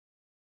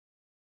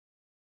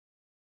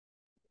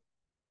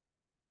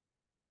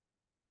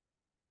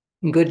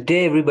Good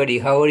day, everybody.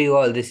 How are you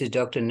all? This is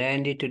Dr.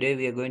 Nandi. Today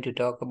we are going to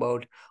talk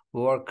about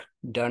work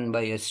done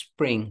by a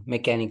spring,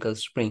 mechanical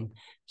spring.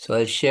 So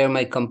I'll share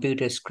my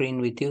computer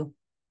screen with you.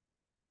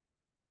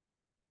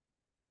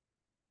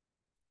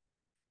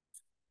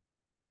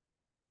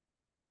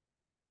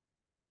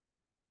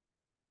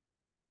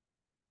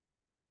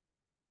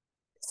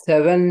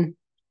 Seven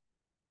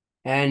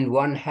and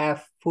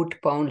 1/2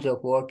 foot-pounds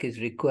of work is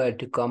required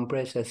to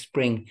compress a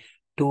spring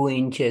 2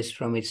 inches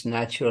from its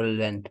natural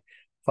length.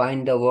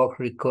 Find the work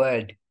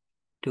required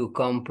to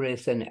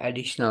compress an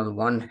additional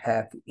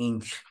 1/2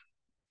 inch.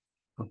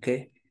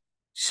 Okay,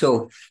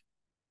 so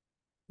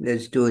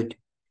let's do it.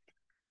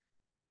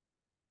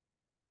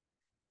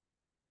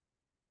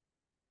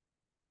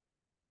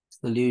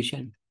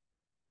 Solution.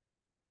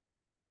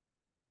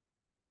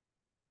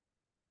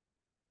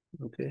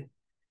 Okay.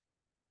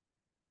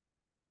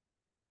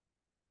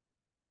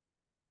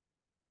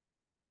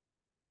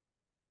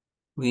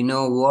 We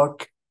know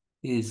work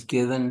is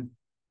given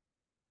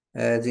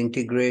as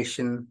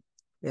integration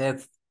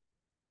f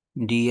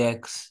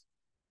dx.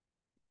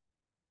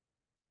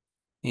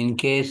 In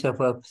case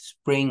of a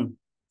spring,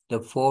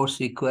 the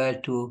force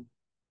required to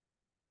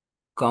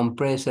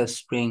compress a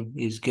spring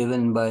is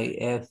given by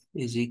F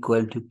is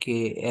equal to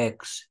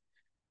kx.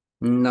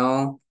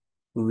 Now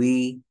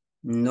we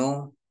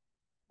know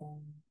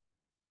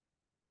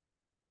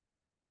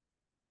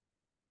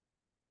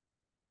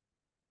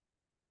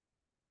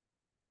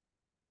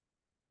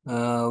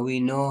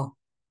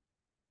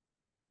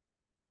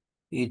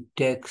it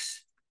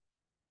takes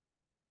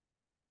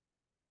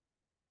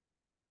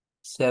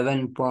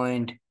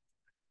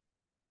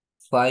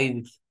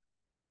 7.5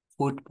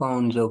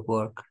 foot-pounds of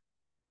work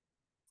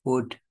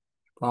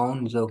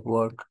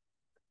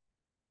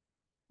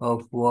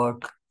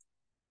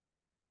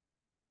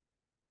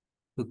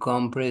to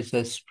compress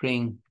a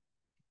spring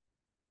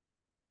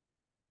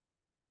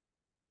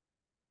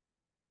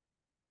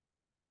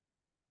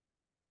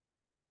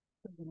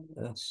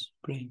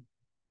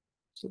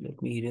So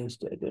let me erase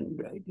that and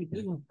write it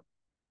down.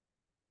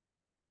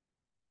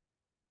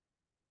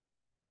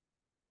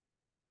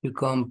 To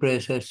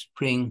compress a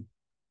spring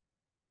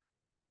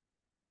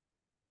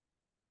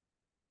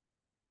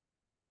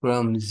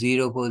from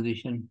 0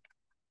 position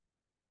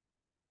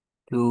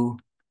to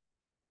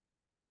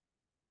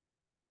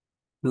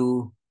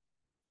 2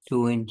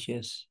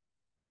 inches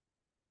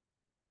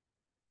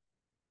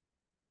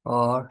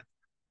or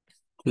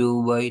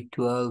 2 by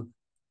 12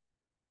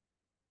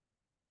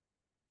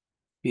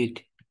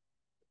 feet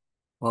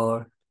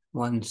or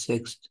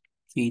 1/6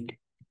 feet.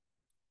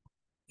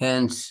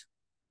 Hence,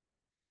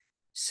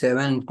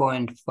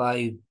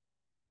 7.5,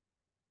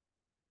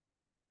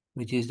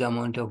 which is the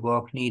amount of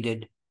work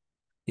needed,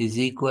 is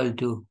equal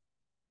to,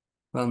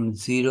 from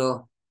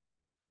 0,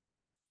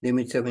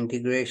 limits of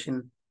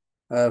integration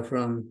are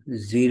from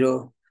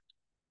 0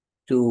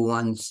 to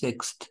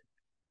 1/6.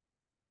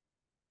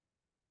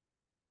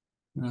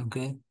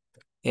 Okay.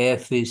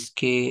 F is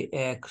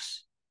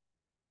kx.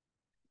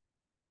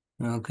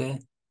 Okay.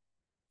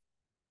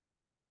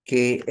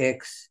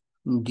 Kx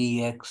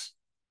dx.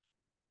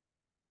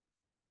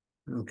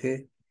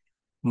 Okay.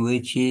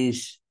 Which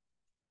is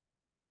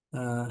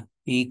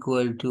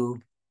equal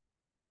to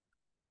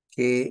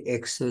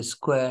kx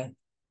square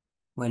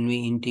when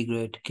we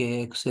integrate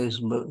kx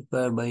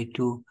square by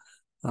 2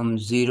 from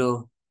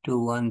 0 to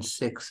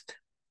 1/6.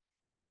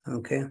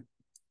 Okay.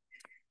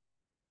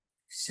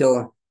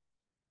 So,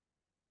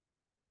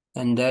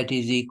 and that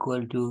is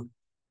equal to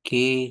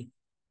k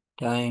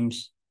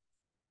times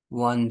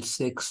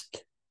 1/6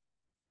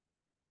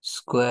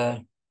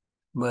 square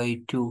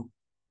by 2,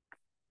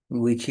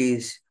 which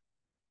is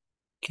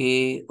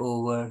k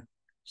over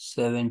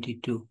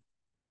 72.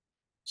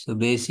 So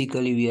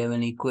basically we have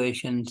an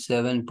equation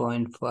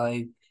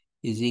 7.5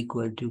 is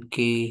equal to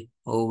k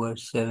over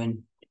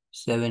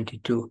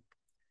 72.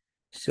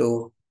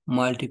 So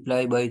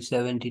multiply by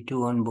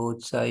 72 on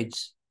both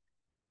sides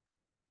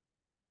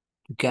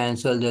to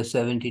cancel the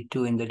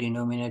 72 in the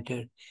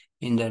denominator.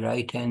 In the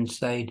right hand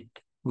side,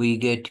 we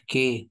get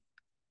k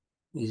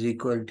is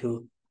equal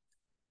to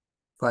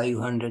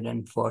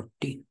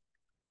 540.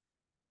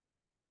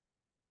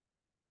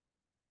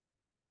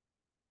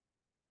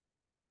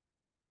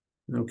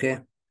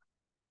 Okay.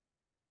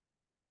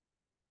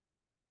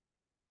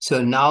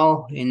 So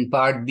now in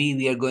part B,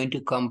 we are going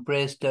to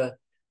compress the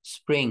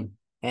spring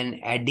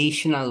an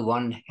additional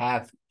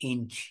 1/2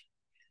 inch.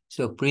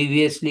 So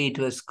previously it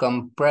was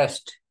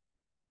compressed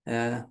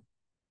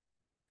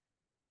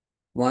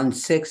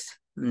 1/6.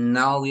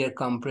 Now we are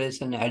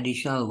compressing an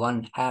additional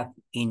 1/2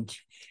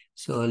 inch.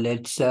 So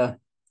let's do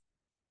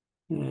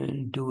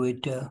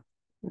it,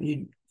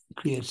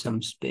 create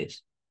some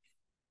space.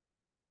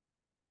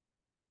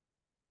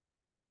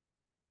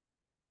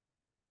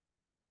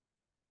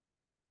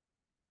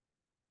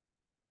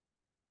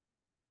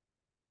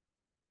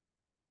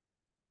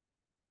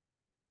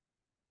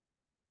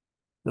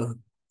 So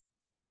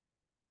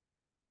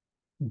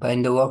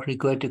find the work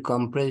required to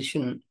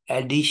compression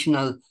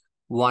additional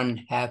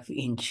 1/2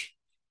 inch.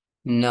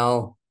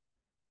 Now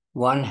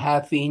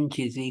 1/2 inch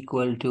is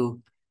equal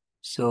to,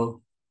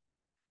 so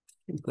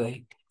if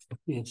I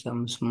give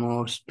some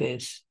more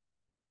space.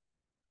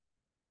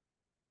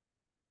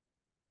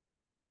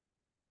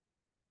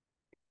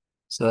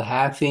 So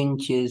 1/2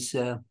 inch is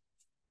sorry,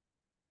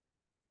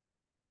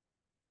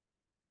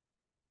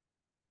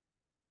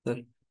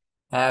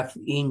 1/2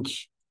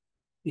 inch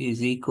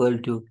is equal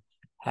to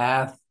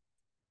 1/2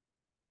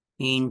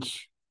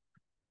 inch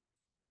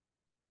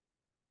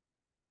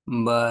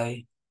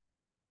by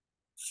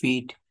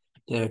feet.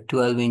 There are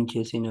 12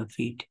 inches in a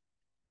feet.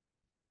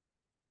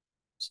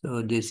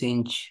 So this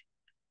inch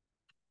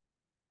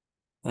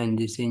and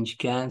this inch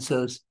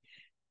cancels.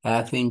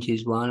 1/2 inch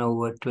is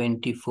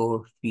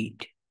 1/24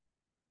 feet.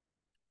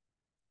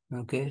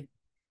 Okay.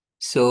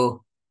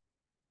 So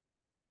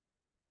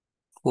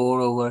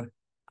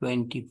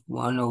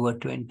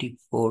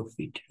 1/24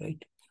 feet,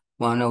 right?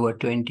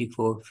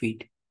 1/24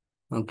 feet.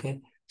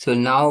 Okay. So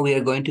now we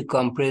are going to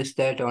compress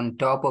that on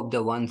top of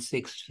the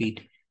 1/6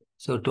 feet.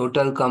 So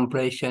total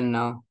compression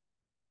now,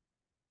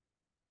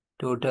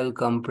 total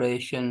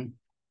compression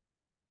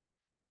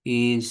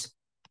is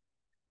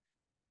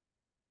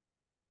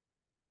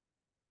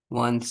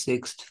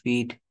 1/6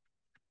 feet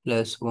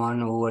plus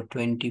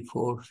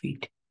 1/24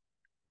 feet,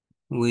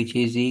 which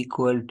is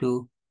equal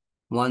to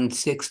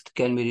 1/6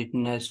 can be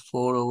written as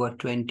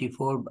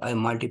 4/24. I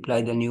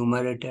multiply the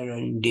numerator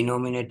and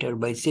denominator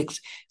by 6.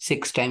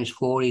 6 times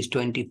 4 is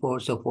 24,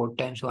 so 4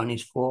 times 1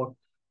 is 4,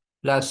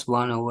 plus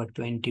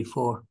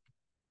 1/24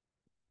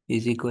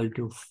 is equal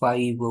to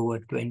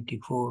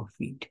 5/24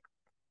 feet.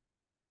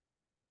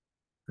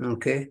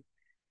 Okay,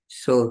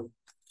 so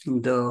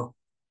the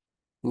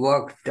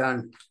work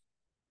done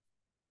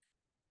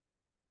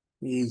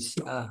is,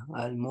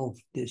 I'll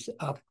move this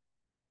up.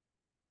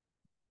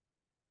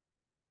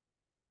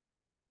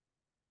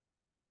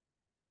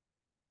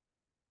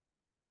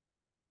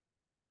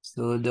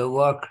 So the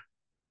work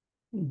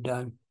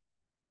done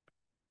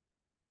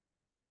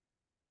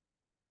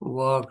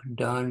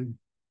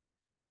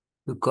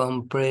to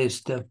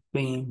compress the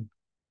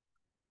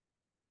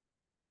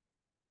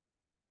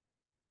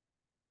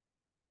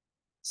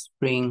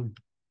spring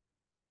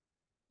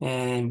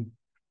and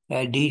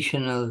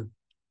additional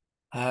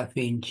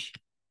 1/2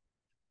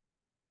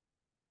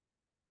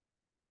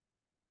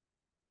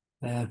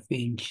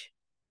 inch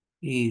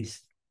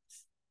is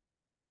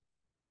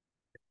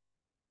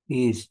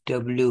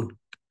W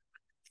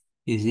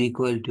is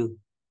equal to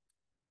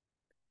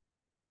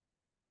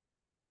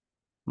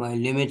my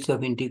limits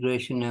of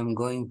integration. I'm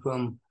going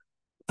from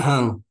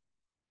I'm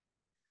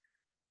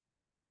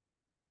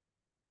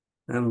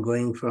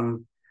going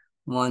from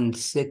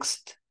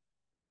 1/6,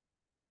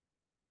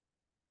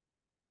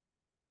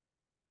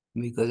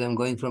 because I'm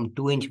going from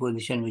 2-inch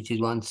position, which is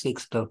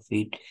 1/6 of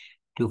feet,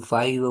 to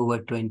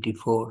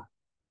 5/24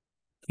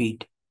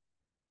 feet.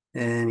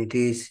 And it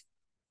is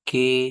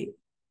kx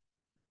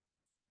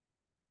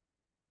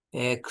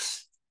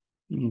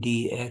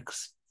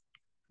dx.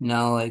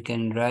 Now I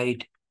can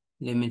write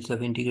limits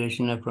of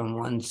integration are from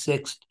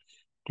 1/6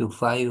 to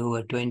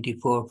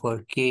 5/24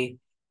 for k.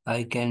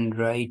 I can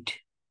write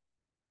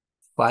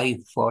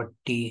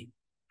 540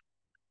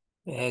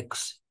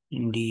 x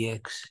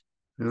dx.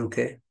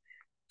 Okay,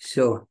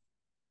 so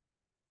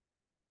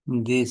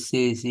this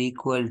is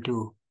equal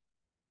to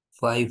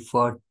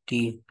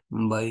 540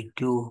 by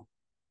 2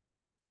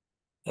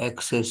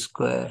 x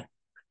square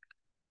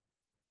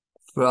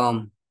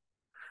from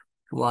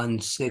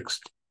 1/6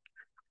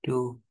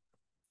 to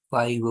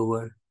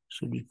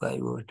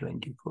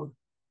 5/24.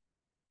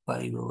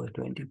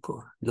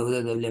 5/24. Those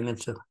are the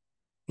limits of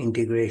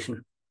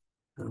integration.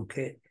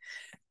 Okay,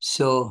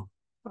 so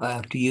I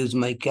have to use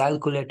my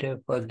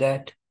calculator for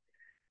that,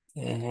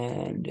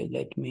 and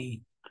let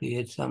me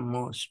create some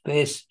more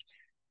space.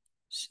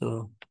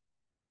 So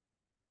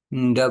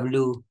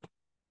W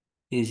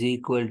is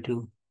equal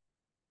to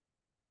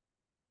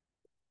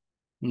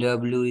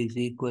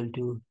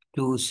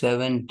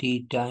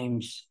 270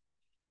 times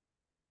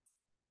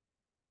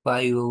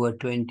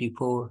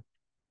 5/24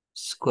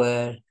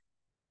 square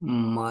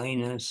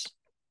minus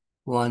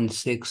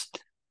 1/6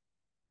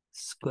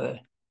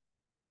 square.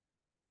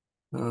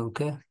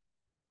 Okay.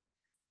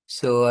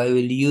 So I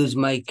will use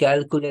my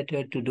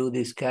calculator to do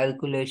this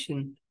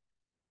calculation.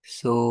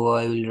 So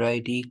I will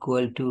write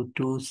equal to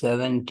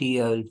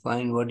 270. I will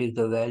find what is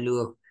the value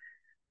of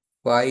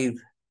 5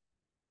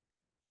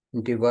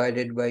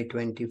 divided by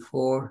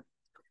 24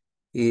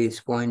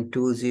 is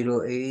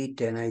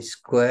 0.208, and I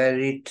square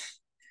it,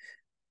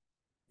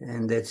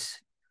 and that's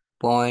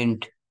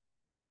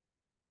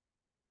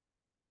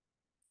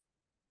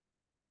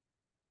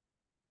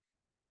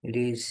it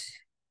is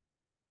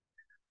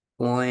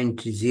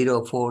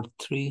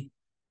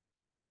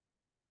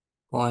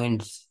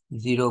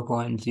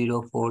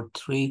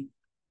 0.043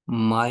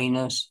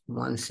 minus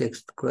 1/6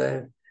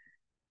 square.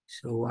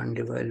 So 1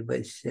 divided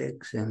by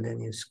 6, and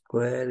then you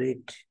square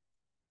it,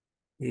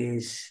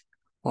 is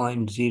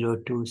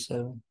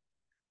 0.027.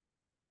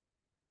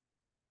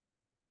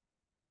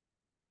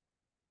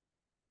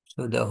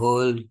 So the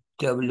whole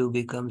W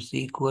becomes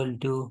equal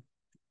to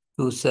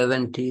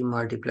 270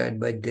 multiplied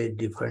by the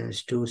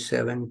difference,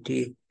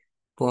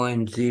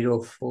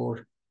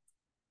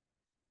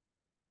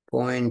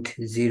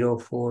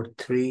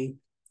 270.043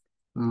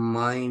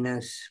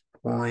 minus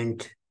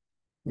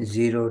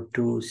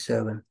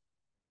 0.027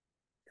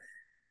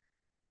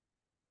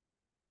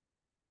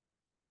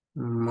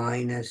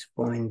 minus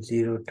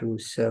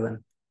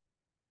 0.027,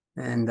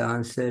 and the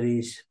answer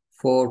is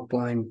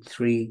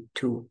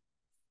 4.32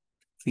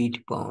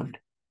 feet pound.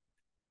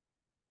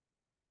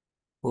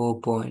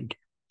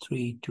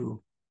 4.32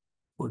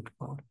 foot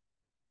pound.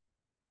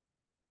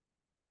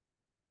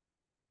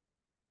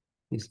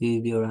 This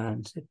is your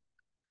answer.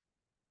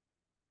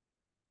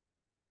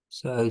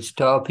 So I'll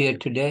stop here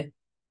today.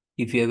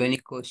 If you have any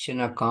question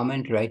or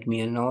comment, write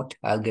me a note.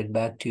 I'll get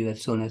back to you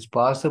as soon as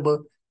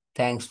possible.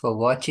 Thanks for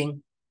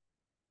watching.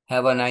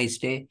 Have a nice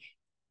day.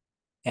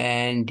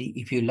 And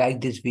if you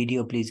like this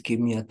video, please give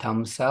me a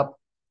thumbs up.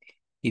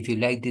 If you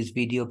like this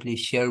video, please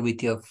share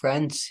with your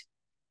friends.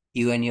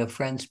 You and your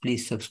friends,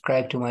 please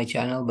subscribe to my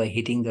channel by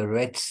hitting the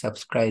red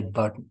subscribe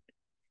button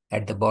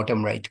at the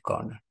bottom right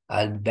corner.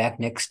 I'll be back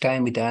next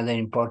time with another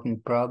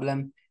important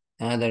problem,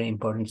 another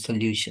important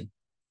solution.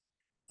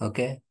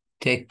 Okay?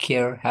 Take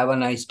care. Have a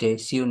nice day.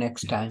 See you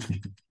next time.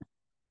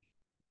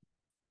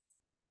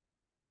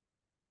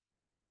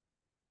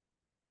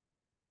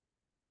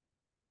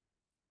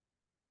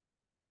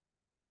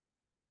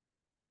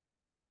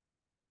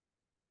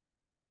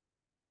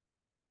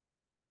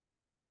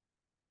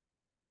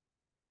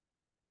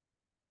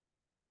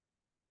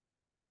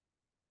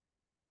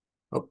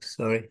 Oops,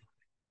 sorry.